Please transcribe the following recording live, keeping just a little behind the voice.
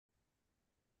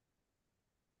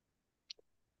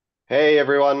Hey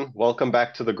everyone, welcome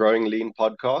back to the Growing Lean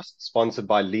podcast, sponsored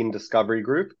by Lean Discovery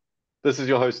Group. This is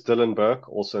your host, Dylan Burke,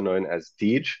 also known as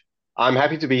Deej. I'm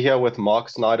happy to be here with Marc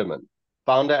Snyderman,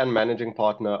 founder and managing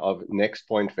partner of Next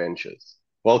Point Ventures.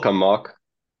 Welcome, Marc.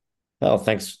 Oh,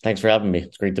 thanks for having me.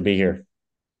 It's great to be here.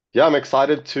 Yeah, I'm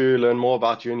excited to learn more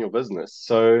about you and your business.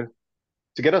 So,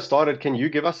 to get us started, can you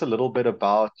give us a little bit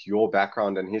about your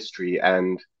background and history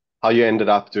and how you ended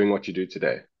up doing what you do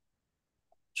today?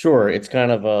 Sure, it's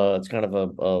kind of a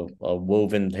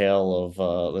woven tale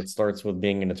of that starts with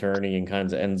being an attorney and kind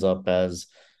of ends up as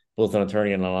both an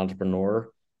attorney and an entrepreneur.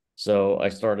 So I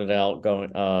started out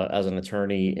going as an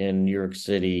attorney in New York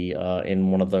City in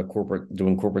one of the corporate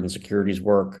and securities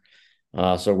work.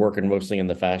 So working mostly in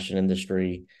the fashion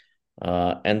industry.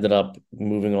 Ended up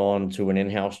moving on to an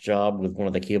in-house job with one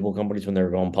of the cable companies when they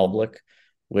were going public,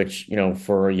 which,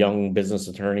 for a young business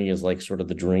attorney is like sort of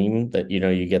the dream that,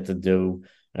 you get to do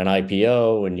an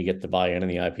IPO and you get to buy in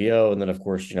the IPO. And then, of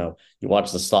course, you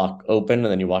watch the stock open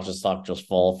and then you watch the stock just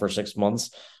fall for 6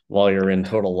 months while you're in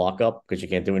total lockup because you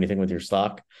can't do anything with your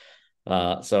stock.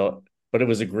 But it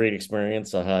was a great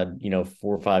experience. I had, 4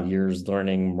 or 5 years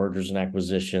learning mergers and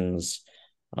acquisitions,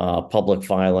 public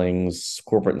filings,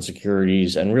 corporate and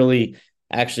securities, and really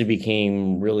actually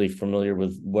became really familiar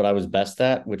with what I was best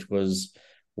at, which was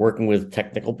working with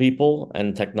technical people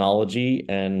and technology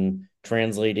and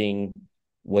translating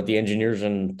what the engineers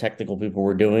and technical people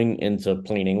were doing into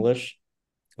plain English,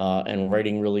 and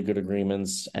writing really good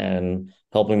agreements and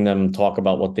helping them talk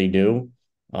about what they do,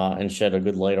 and shed a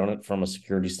good light on it from a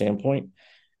security standpoint.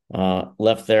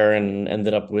 Left there and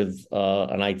ended up with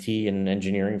an IT and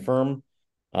engineering firm,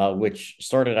 which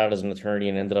started out as an attorney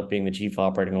and ended up being the chief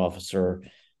operating officer.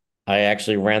 I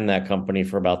actually ran that company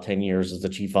for about 10 years as the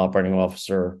chief operating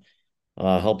officer,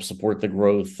 helped support the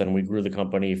growth, and we grew the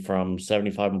company from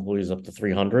 75 employees up to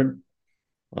 300.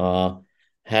 Uh,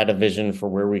 had a vision for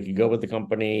where we could go with the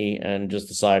company and just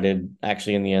decided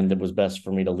actually in the end it was best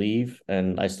for me to leave.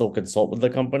 And I still consult with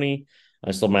the company. I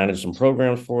still manage some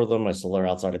programs for them. I still their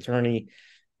outside attorney.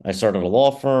 I started a law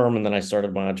firm and then I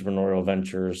started my entrepreneurial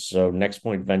ventures. So Next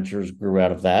Point Ventures grew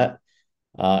out of that.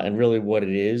 And really what it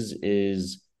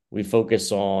is we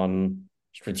focus on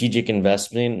strategically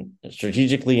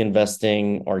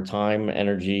investing our time,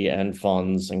 energy, and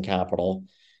funds and capital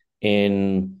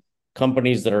in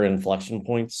companies that are inflection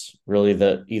points, really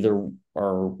that either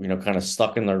are, kind of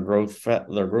stuck in their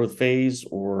growth phase,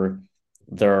 or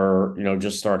they're,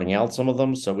 just starting out, some of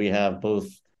them. So we have both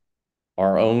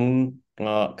our own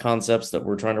concepts that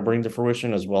we're trying to bring to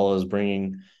fruition, as well as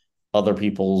bringing other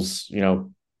people's,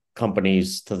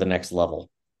 companies to the next level.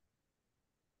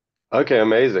 Okay,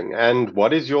 amazing. And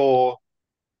what is your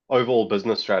overall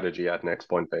business strategy at Next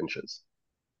Point Ventures?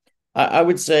 I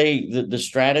would say that the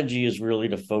strategy is really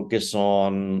to focus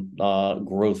on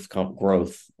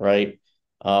growth, right?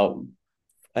 Uh,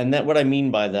 and that what I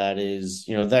mean by that is,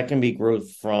 that can be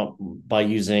growth from by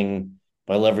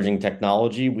leveraging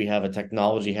technology. We have a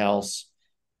technology house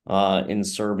in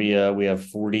Serbia. We have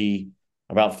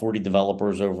about 40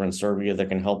 developers over in Serbia that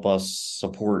can help us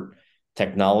support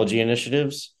technology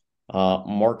initiatives,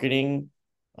 marketing,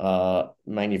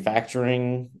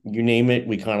 manufacturing, you name it.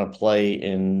 We kind of play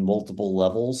in multiple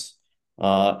levels.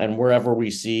 And wherever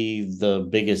we see the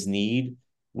biggest need,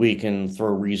 we can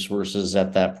throw resources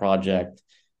at that project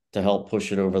to help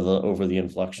push it over the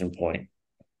inflection point.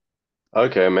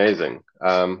 Okay, amazing.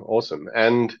 Awesome.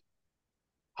 And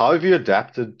how have you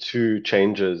adapted to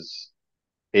changes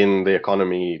in the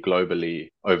economy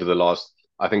globally over the last,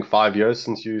 I think, 5 years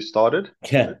since you started?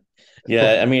 Yeah.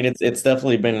 Yeah, I mean it's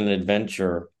definitely been an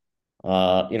adventure.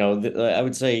 I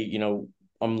would say,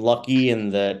 I'm lucky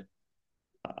in that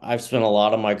I've spent a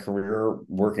lot of my career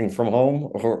working from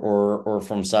home or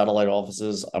from satellite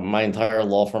offices. My entire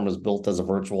law firm is built as a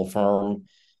virtual firm,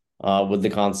 with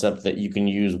the concept that you can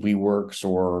use WeWorks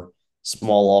or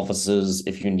small offices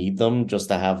if you need them just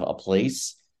to have a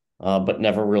place, but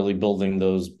never really building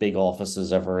those big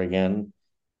offices ever again.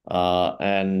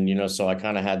 And so I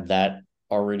kind of had that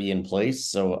already in place.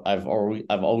 So I've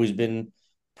always been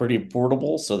pretty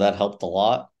portable, so that helped a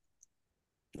lot.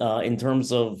 In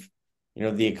terms of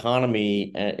the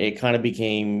economy, it kind of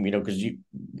became, because you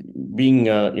being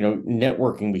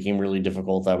networking became really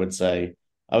difficult. I would say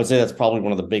that's probably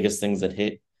one of the biggest things that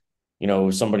hit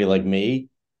somebody like me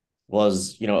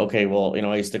was, okay, well,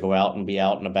 I used to go out and be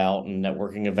out and about and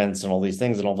networking events and all these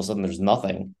things, and all of a sudden there's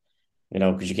nothing,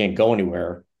 because you can't go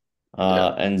anywhere. Yeah.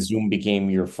 And Zoom became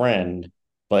your friend.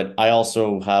 But I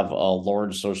also have a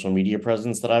large social media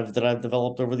presence that I've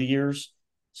developed over the years.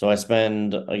 So I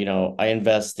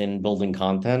invest in building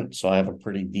content. So I have a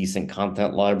pretty decent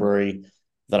content library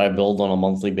that I build on a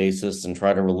monthly basis and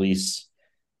try to release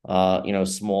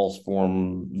small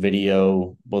form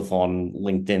video both on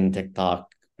LinkedIn,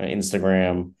 TikTok,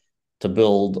 Instagram to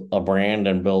build a brand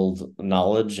and build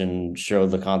knowledge and show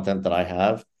the content that I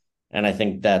have. And I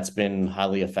think that's been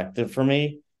highly effective for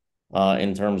me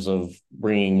in terms of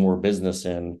bringing more business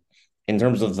in. In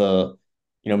terms of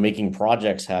making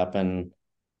projects happen,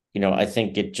 I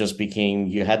think it just became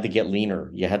you had to get leaner,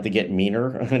 you had to get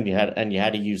meaner, and you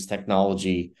had to use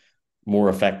technology more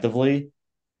effectively.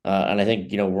 And I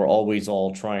think, we're always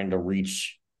all trying to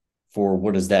reach for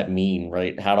what does that mean,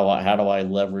 right? How do I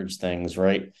leverage things,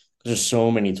 right? There's so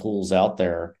many tools out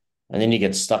there. And then you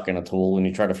get stuck in a tool and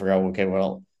you try to figure out, okay,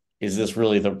 well, is this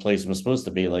really the place I'm supposed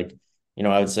to be? Like,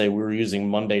 I would say we were using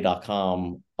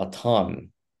Monday.com a ton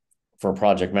for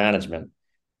project management.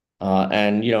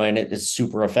 And it is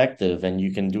super effective and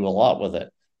you can do a lot with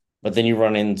it. But then you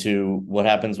run into what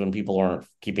happens when people aren't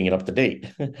keeping it up to date.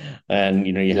 And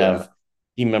you Yeah. have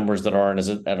team members that aren't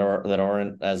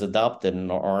as adopted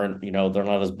and aren't, they're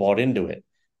not as bought into it.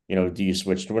 Do you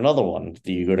switch to another one?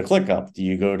 Do you go to ClickUp? Do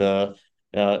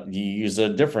you use a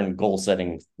different goal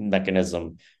setting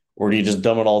mechanism? Or do you just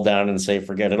dumb it all down and say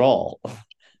forget it all?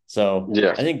 So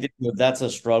Yeah. I think that's a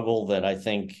struggle that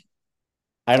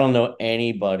I don't know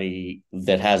anybody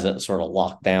that has it sort of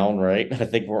locked down, right? I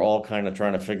think we're all kind of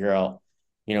trying to figure out,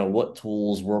 what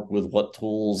tools work with what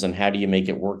tools and how do you make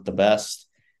it work the best.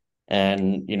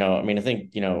 And, I mean, I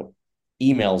think,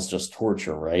 email's just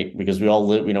torture, right? Because we all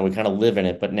live, we kind of live in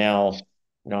it. But now,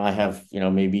 I have,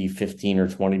 maybe 15 or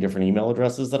 20 different email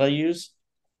addresses that I use.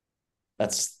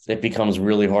 It becomes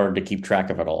really hard to keep track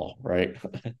of it all, right?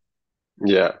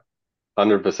 Yeah.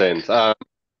 100%.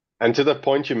 And to the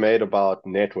point you made about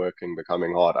networking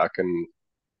becoming hard, I can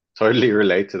totally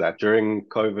relate to that. During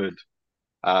COVID,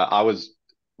 I was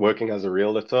working as a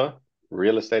realtor,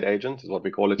 real estate agent is what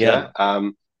we call it Yeah.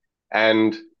 here.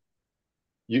 And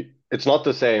it's not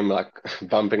the same like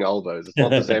bumping elbows. It's not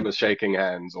the same as shaking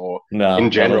hands or in No, not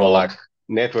at general, like all.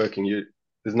 networking.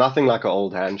 There's nothing like an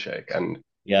old handshake, and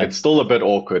Yeah. it's still a bit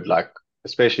awkward, like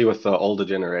especially with the older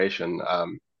generation.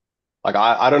 Like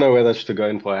I don't know whether to go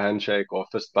in for a handshake or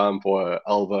a fist bump or a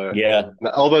elbow. Yeah.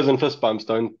 The elbows and fist bumps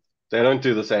don't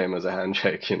do the same as a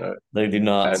handshake, you know. They do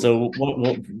not. And So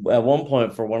at one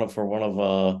point for one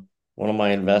of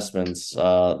my investments,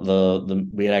 the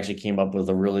we had actually came up with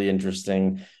a really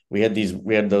interesting. We had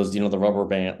those, the rubber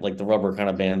band, like the rubber kind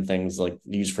of band things like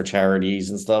used for charities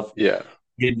and stuff. yeah,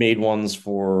 We had made ones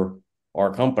for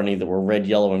our company that were red,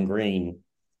 yellow, and green.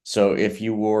 So if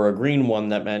you wore a green one,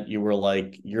 that meant you were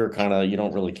like you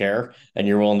don't really care, and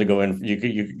you're willing to go in. You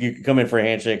could come in for a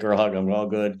handshake or a hug. I'm all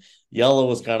good. Yellow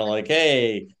was kind of like,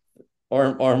 hey,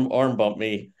 arm bump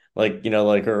me, like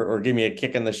or give me a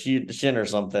kick in the shin or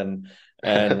something.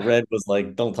 And red was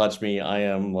like, don't touch me. I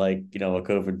am like a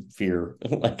COVID fear.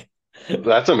 Like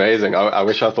that's amazing. I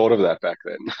wish I thought of that back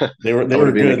then. they were That they would were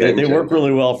have been a good. They, game they work changer.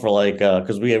 really well for like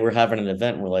because we were having an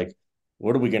event. And we're like,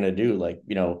 what are we gonna do? Like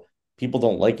people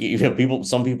don't like it.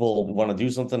 Some people want to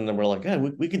do something, and we're like, yeah,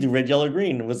 we could do red, yellow,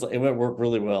 green. It would work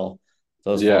really well.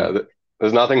 So it was Yeah, fun.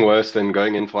 there's nothing worse than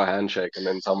going in for a handshake and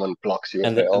then someone blocks you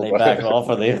with their And they elbow. back off,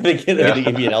 or they give Yeah,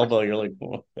 you an elbow. You're like,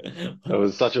 it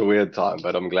was such a weird time,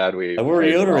 but I'm glad I we wore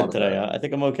phased it out deodorant of today. that. I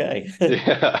think I'm okay.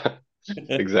 Yeah,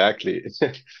 exactly.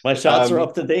 My shots are Um,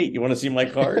 up to date. You want to see my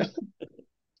card?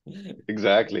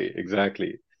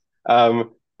 exactly.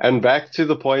 And back to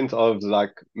the point of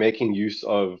like making use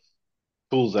of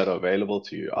tools that are available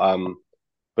to you.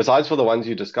 Besides for the ones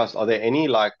you discussed, are there any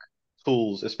like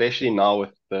tools, especially now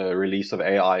with the release of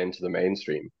AI into the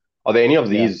mainstream? Are there any of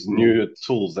Yeah. these new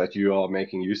tools that you are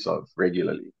making use of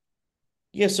regularly?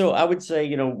 Yeah, so I would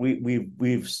say,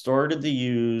 we've started to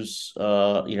use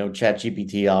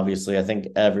ChatGPT, obviously. I think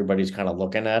everybody's kind of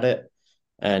looking at it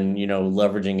and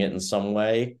leveraging it in some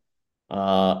way.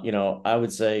 I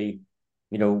would say,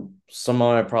 some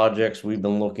of my projects we've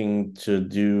been looking to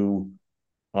do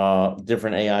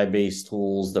different AI based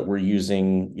tools that we're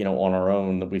using, on our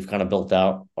own, that we've kind of built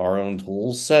out our own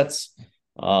tool sets.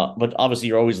 But obviously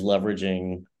you're always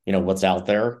leveraging, what's out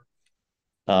there.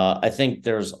 I think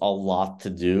there's a lot to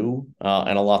do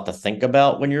and a lot to think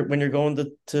about when you're going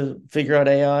to figure out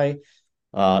AI.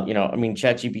 I mean,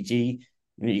 ChatGPT,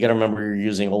 you got to remember you're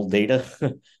using old data,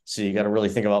 so you got to really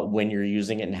think about when you're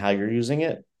using it and how you're using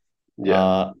it. Yeah,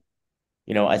 Uh,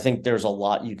 I think there's a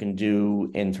lot you can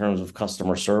do in terms of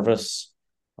customer service,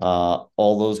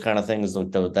 all those kind of things,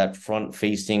 like that front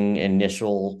facing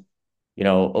initial,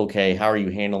 okay, how are you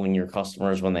handling your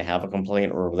customers when they have a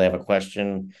complaint or they have a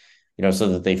question, so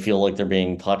that they feel like they're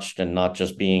being touched and not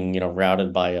just being,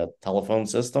 routed by a telephone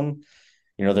system.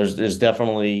 there's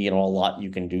definitely, a lot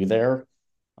you can do there.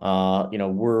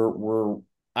 We're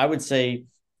I would say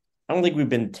I don't think we've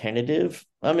been tentative.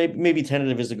 Maybe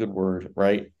tentative is a good word,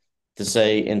 right? To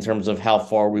say in terms of how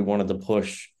far we wanted to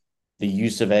push the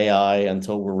use of AI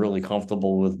until we're really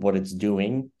comfortable with what it's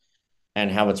doing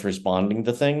and how it's responding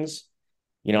to things.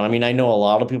 I mean, I know a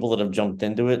lot of people that have jumped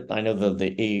into it. I know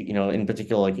in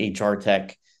particular, like HR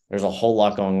tech, there's a whole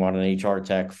lot going on in HR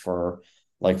tech for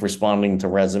like responding to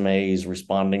resumes,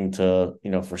 responding to,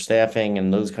 for staffing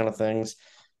and those kind of things.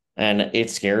 And it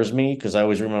scares me because I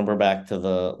always remember back to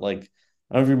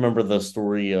I remember the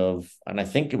story of, and I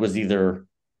think it was either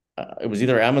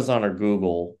Amazon or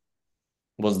Google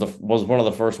was one of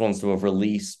the first ones to have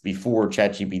released before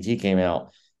ChatGPT came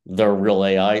out their real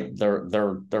AI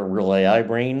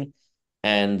brain,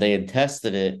 and they had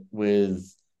tested it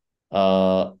with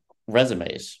uh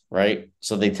resumes, right?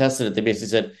 So they tested it. They basically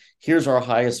said, "Here's our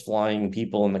highest flying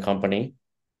people in the company,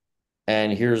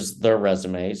 and here's their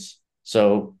resumes.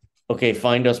 So, okay,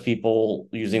 find us people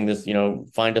using this.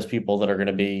 Find us people that are going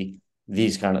to be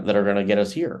that are going to get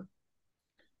us here."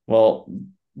 Well,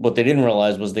 what they didn't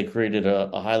realize was they created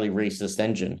a highly racist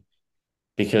engine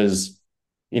because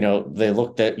they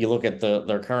looked at you look at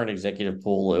their current executive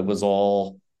pool, it was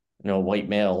all white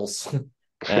males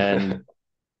and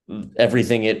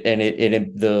everything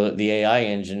the AI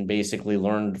engine basically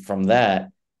learned from that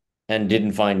and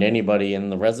didn't find anybody in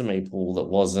the resume pool that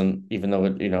wasn't, even though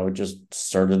it just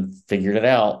figured it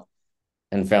out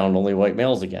and found only white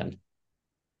males again.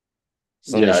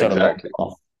 So then they Yeah, shut them exactly.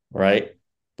 off, right?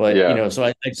 But Yeah, so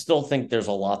I still think there's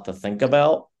a lot to think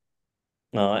about.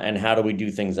 And how do we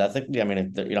do things ethically? I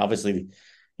mean, obviously,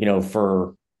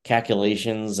 for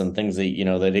calculations and things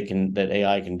that that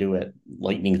AI can do at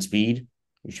lightning speed,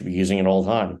 we should be using it all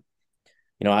the time.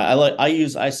 I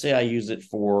use it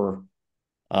for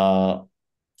uh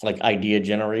like idea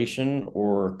generation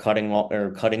or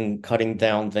cutting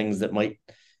down things that might,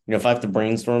 if I have to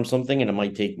brainstorm something and it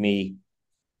might take me,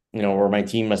 or my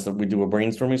team we do a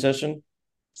brainstorming session.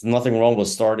 There's nothing wrong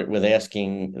with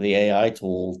asking the AI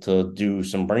tool to do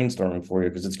some brainstorming for you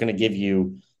because it's going to give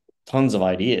you tons of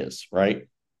ideas, right?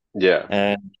 yeah,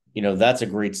 And that's a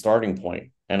great starting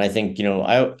point. And I think,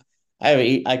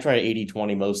 I try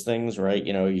 80/20 most things, right?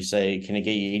 You say, can it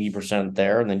get you 80%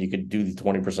 there? And then you could do the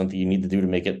 20% that you need to do to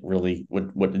make it really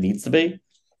what it needs to be.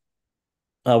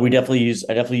 I definitely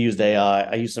used AI.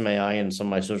 I use some AI in some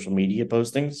of my social media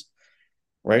postings,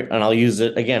 right? And I'll use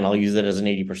it as an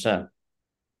 80%,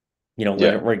 let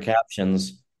yeah, it write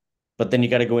captions, but then you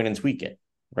got to go in and tweak it,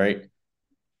 right?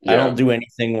 I yeah, don't do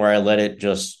anything where I let it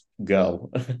just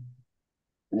go.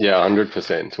 yeah,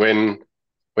 100%. When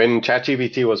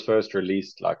ChatGPT was first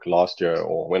released, like last year,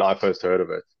 or when I first heard of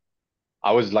it,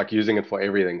 I was like using it for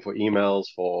everything, for emails,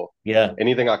 for Yeah,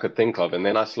 anything I could think of. And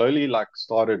then I slowly like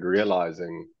started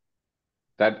realizing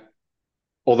that,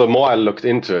 or the more I looked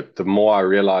into it, the more I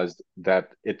realized that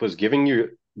it was giving you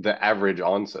the average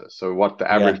answer. So what the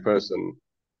yeah, average person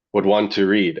would want to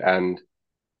read. And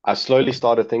I slowly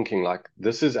started thinking like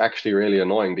this is actually really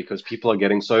annoying because people are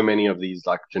getting so many of these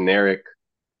like generic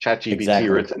ChatGPT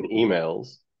exactly. written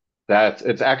emails that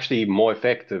it's actually more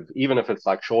effective, even if it's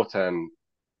like shorter and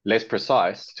less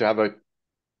precise, to have a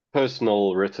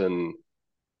personal written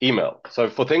email. So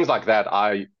for things like that,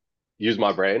 I use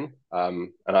my brain,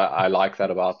 and I like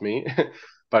that about me.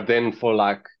 But then for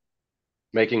like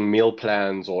making meal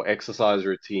plans or exercise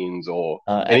routines or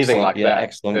anything Excellent. like Yeah, that,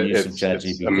 excellent use of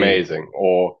it's ChatGPT. amazing.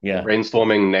 Or Yeah,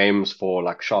 brainstorming names for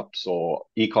like shops or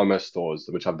e-commerce stores,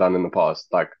 which I've done in the past.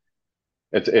 Like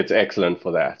it's excellent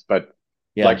for that. But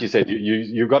like yeah, you said,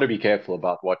 you've got to be careful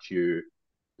about what you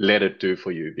let it do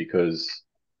for you because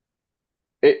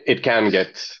it can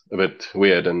get a bit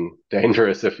weird and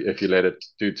dangerous if you let it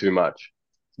do too much.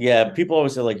 yeah. People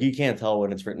always say like you can't tell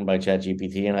when it's written by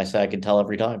ChatGPT, and I say I can tell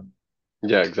every time.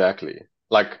 Yeah, exactly.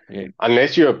 Like Yeah,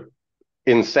 unless you're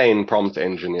insane prompt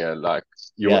engineer, like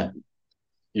yeah,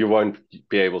 you won't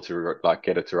be able to like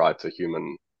get it to write a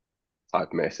human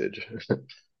type message.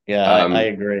 yeah. I 100%.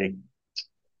 agree.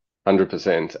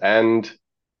 And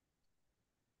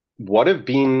what have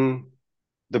been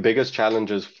the biggest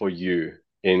challenges for you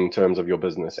in terms of your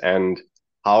business and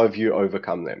how have you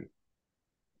overcome them?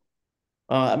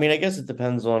 I mean, I guess it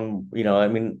depends on, I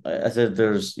mean, I said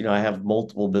I have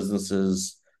multiple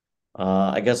businesses.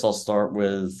 I guess I'll start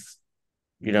with,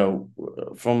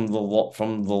 from the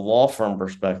law firm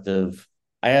perspective,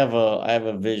 I have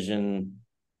a vision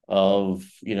of,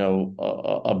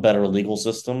 a better legal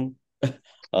system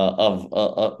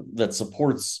that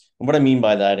supports. And what I mean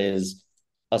by that is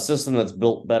a system that's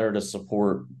built better to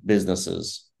support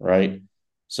businesses, right?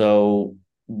 So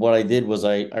what I did was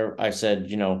I said,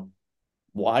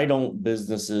 why don't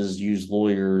businesses use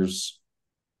lawyers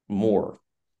more,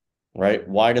 right?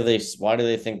 Why do they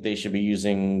think they should be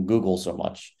using Google so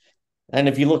much? And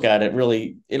if you look at it,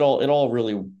 really, it all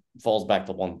really falls back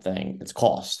to one thing. It's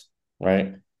cost,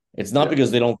 right? It's not Yeah,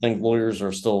 because they don't think lawyers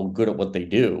are still good at what they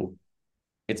do.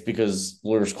 It's because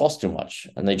lawyers cost too much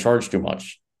and they charge too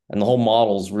much. And the whole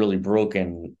model is really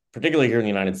broken, particularly here in the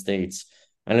United States.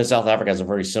 I know South Africa has a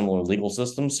very similar legal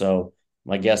system, so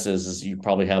my guess is you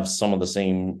probably have some of the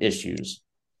same issues.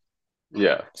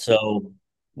 yeah, So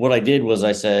what I did was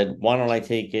I said, why don't I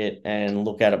take it and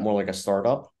look at it more like a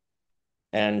startup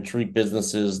and treat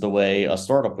businesses the way a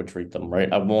startup would treat them,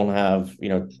 right? I won't have,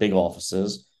 big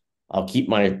offices. I'll keep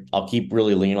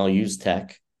really lean. I'll use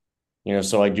tech,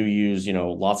 so I do use,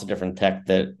 lots of different tech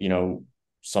that,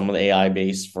 some of the AI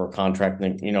based for contract,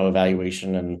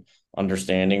 evaluation and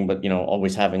understanding, but,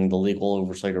 always having the legal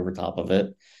oversight over top of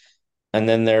it. And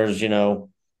then there's,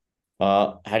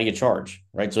 how do you charge,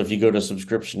 right? So if you go to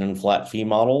subscription and flat fee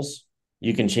models,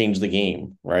 you can change the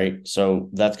game, right? So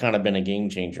that's kind of been a game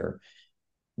changer.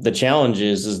 The challenge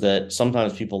is that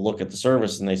sometimes people look at the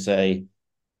service and they say,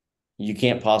 you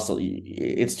can't possibly,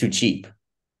 it's too cheap,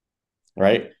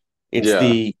 right? It's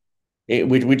yeah,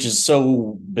 which is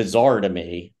so bizarre to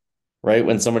me, right?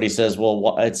 When somebody says, "Well,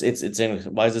 why is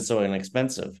it so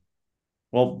inexpensive?"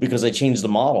 Well, because I changed the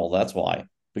model. That's why.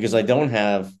 Because I don't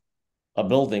have a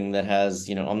building that has,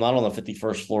 I'm not on the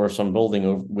 51st floor of some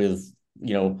building with,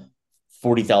 you know,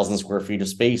 40,000 square feet of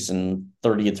space and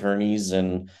 30 attorneys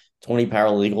and 20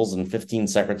 paralegals and 15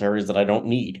 secretaries that I don't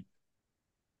need.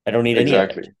 I don't need any of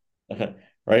exactly. it.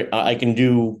 Right? I can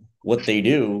do what they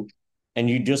do, and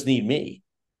you just need me.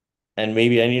 And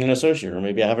maybe I need an associate, or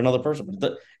maybe I have another person,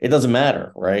 but it doesn't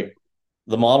matter, right?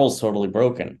 The model's totally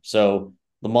broken. So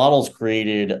the model's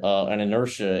created an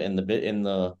inertia in the bit in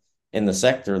the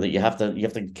sector that you have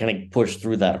to kind of push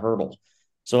through that hurdle.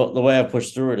 So the way I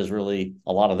push through it is really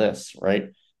a lot of this, right?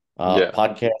 Yeah.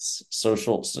 Podcasts,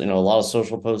 social, a lot of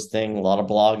social posting, a lot of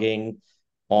blogging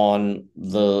on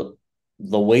the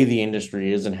way the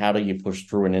industry is and how do you push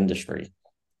through an industry.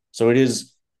 So it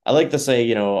is, I like to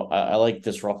say, I like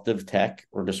disruptive tech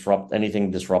or disrupt anything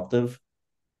disruptive,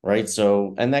 right?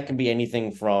 So, and that can be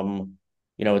anything from,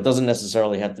 it doesn't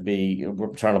necessarily have to be,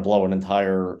 we're trying to blow an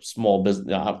entire small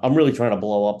business. I'm really trying to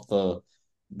blow up the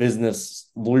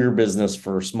lawyer business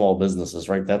for small businesses,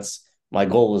 right? That's my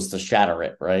goal is to shatter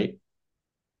it, right?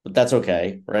 But that's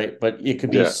okay, right? But it could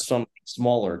be Yeah. some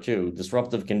smaller too.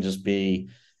 Disruptive can just be,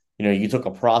 you took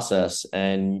a process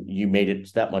and you made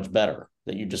it that much better,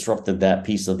 that you disrupted that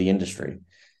piece of the industry.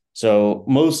 So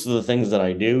most of the things that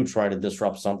I do try to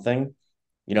disrupt something.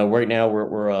 Right now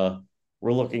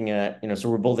we're looking at, so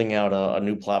we're building out a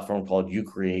new platform called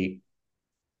Ucreate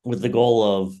with the goal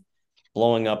of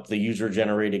blowing up the user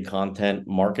generated content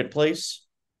marketplace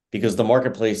because the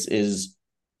marketplace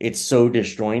it's so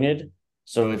disjointed.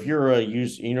 So if you're a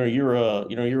use, you're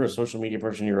a social media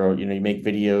person, you make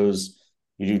videos,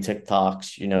 you do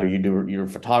TikToks, you do your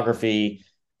photography,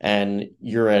 and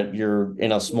you're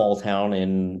in a small town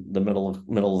in the middle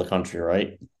of the country,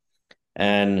 right?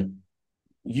 And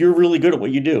you're really good at what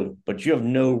you do, but you have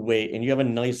no way, and you have a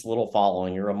nice little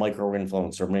following. You're a micro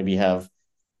influencer, maybe you have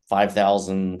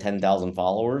 5,000, 10,000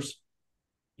 followers.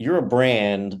 You're a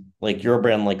brand like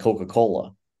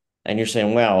Coca-Cola. And you're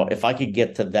saying, wow, if I could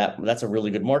get to that, that's a really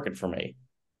good market for me.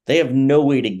 They have no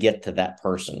way to get to that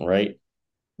person, right?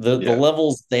 The Yeah.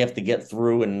 levels they have to get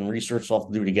through and research they'll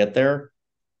have to do to get there,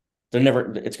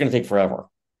 it's going to take forever.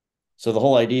 So the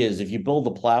whole idea is if you build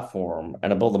a platform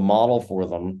and build a model for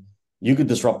them, you could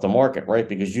disrupt the market, right?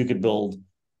 Because you could build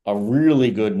a really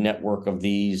good network of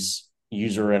these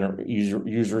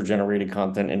user generated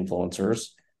content influencers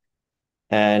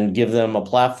and give them a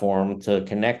platform to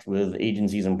connect with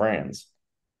agencies and brands.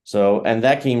 So, and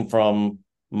that came from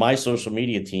my social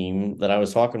media team that I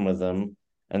was talking with them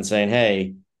and saying,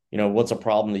 "Hey, what's a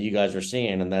problem that you guys are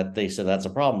seeing?" And that they said that's a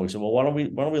problem. We said, "Well, why don't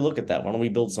we look at that? Why don't we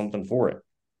build something for it?"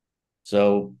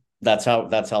 So that's how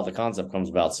the concept comes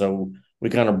about. So we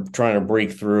kind of trying to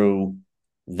break through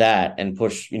that and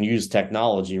push and use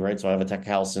technology, right? So I have a tech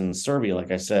house in Serbia,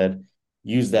 like I said,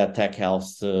 use that tech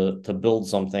house to build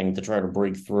something to try to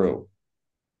break through.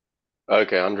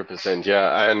 Okay, 100%.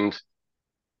 Yeah. And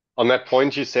on that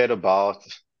point you said about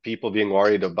people being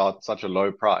worried about such a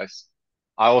low price,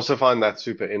 I also find that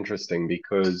super interesting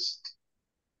because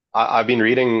I've been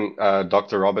reading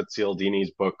Dr. Robert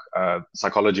Cialdini's book,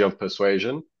 Psychology of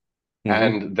Persuasion, Hmm.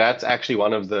 and that's actually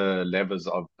one of the levers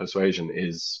of persuasion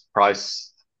is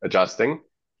price adjusting.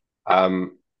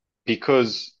 Um,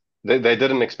 because they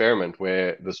did an experiment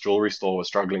where this jewelry store was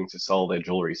struggling to sell their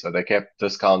jewelry, so they kept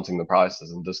discounting the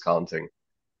prices and discounting,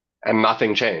 and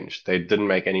nothing changed. They didn't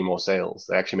make any more sales.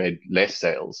 They actually made less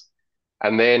sales.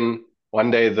 And then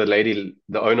one day, the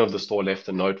owner of the store left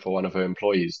a note for one of her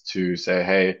employees to say,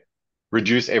 "Hey,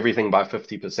 reduce everything by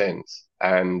 50%."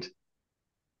 And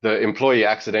the employee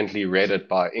accidentally read it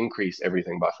by increase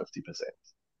everything by 50%.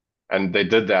 And they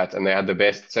did that, and they had the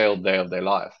best sale day of their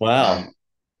life. Wow,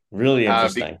 really Uh,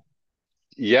 be, interesting.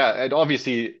 yeah, it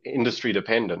obviously industry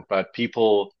dependent, but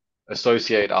people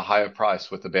associate a higher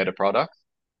price with a better product.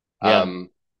 Yeah, Um,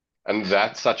 and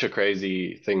that's such a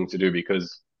crazy thing to do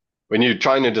because when you're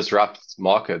trying to disrupt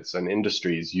markets and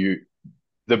industries,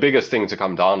 the biggest thing to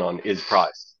come down on is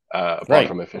price, apart right.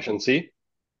 from efficiency.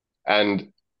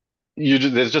 And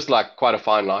there's just like quite a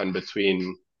fine line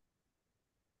between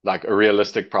like a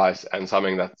realistic price and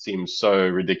something that seems so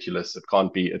ridiculous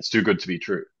it's too good to be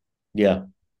true. Yeah.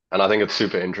 And I think it's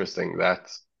super interesting that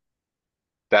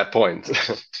point.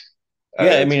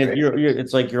 Yeah, I It's mean, crazy.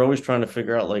 it's like you're always trying to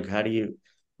figure out like how do you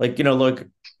like look,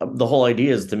 the whole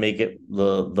idea is to make it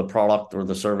the product or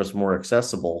the service more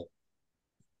accessible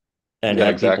and Yeah,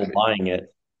 have people exactly. buying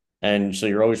it. And so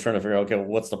you're always trying to figure out, okay, well,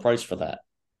 what's the price for that?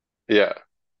 Yeah.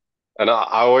 And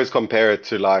I always compare it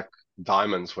to like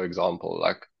diamonds, for example.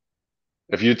 Like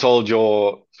if you told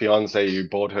your fiance you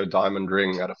bought her diamond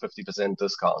ring at a 50%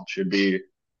 discount,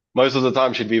 most of the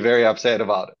time, she'd be very upset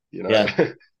about it.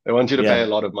 Yeah, They want you to pay yeah. a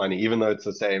lot of money, even though it's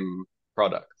the same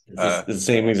product. It's the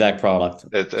same exact product.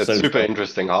 It's So super true.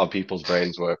 interesting how people's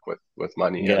brains work with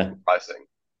money Yeah, and pricing.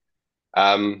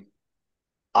 Um,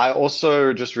 I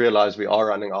also just realized we are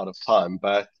running out of time,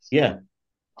 but yeah.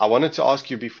 I wanted to ask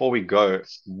you before we go,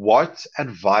 what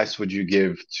advice would you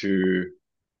give to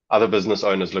other business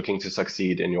owners looking to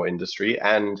succeed in your industry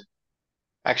and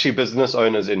actually business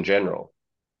owners in general?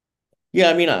 Yeah,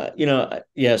 I mean,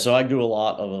 yeah, so I do a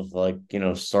lot of like,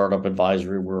 startup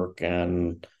advisory work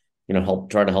and,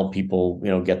 try to help people,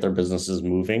 get their businesses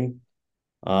moving.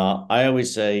 I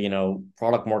always say,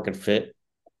 product market fit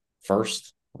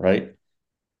first, right?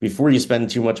 Before you spend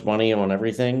too much money on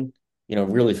everything,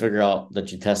 really figure out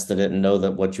that you tested it and know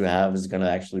that what you have is going to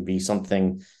actually be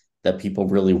something that people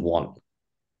really want.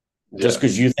 Just Yeah,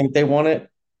 because you think they want it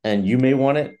and you may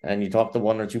want it and you talk to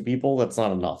one or two people, that's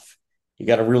not enough. You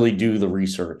got to really do the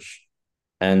research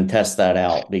and test that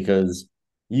out because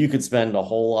you could spend a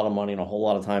whole lot of money and a whole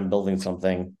lot of time building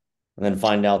something and then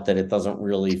find out that it doesn't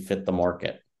really fit the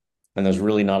market and there's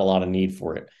really not a lot of need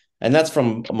for it. And that's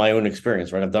from my own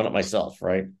experience, right? I've done it myself,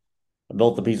 right? I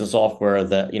built a piece of software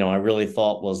that, I really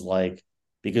thought was like,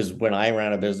 because when I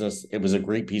ran a business, it was a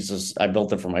great piece of, I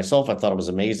built it for myself. I thought it was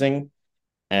amazing.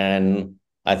 And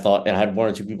I thought, and I had one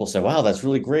or two people say, wow, that's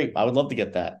really great. I would love to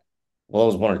get that. Well, it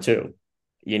was one or two.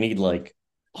 You need like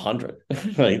 100,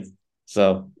 right?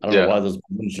 So I don't know why yeah. those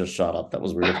balloons just shot up. That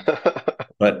was weird.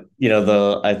 But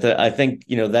I think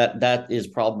that is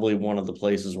probably one of the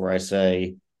places where I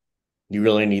say you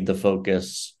really need to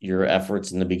focus your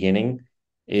efforts in the beginning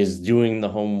is doing the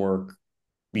homework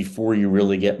before you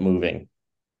really get moving.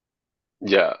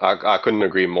 Yeah, I couldn't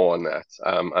agree more on that.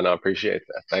 And I appreciate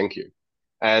that. Thank you.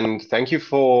 And thank you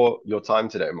for your time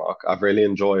today, Mark. I've really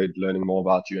enjoyed learning more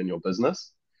about you and your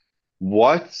business.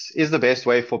 What is the best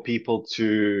way for people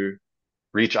to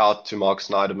reach out to Mark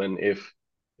Snyderman if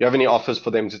you have any offers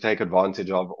for them to take advantage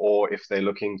of, or if they're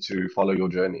looking to follow your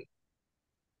journey?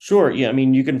 Sure. Yeah. I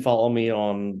mean, you can follow me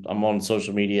I'm on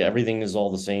social media. Everything is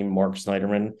all the same. Marc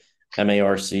Snyderman,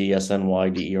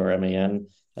 MarcSnyderman.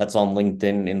 That's on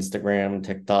LinkedIn, Instagram,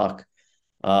 TikTok.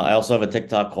 I also have a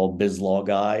TikTok called Biz Law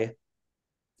Guy,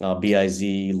 Biz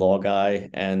Law Guy,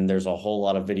 and there's a whole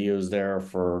lot of videos there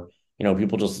for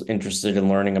people just interested in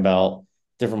learning about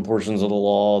different portions of the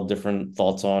law, different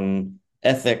thoughts on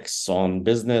ethics, on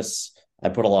business. I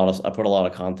put a lot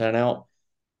of content out.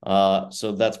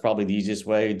 So that's probably the easiest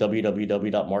way,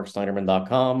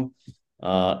 www.marcsnyderman.com.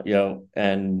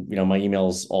 And my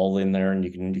email's all in there and you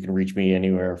can reach me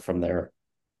anywhere from there.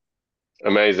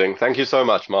 Amazing. Thank you so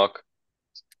much, Mark.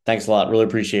 Thanks a lot. Really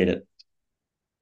appreciate it.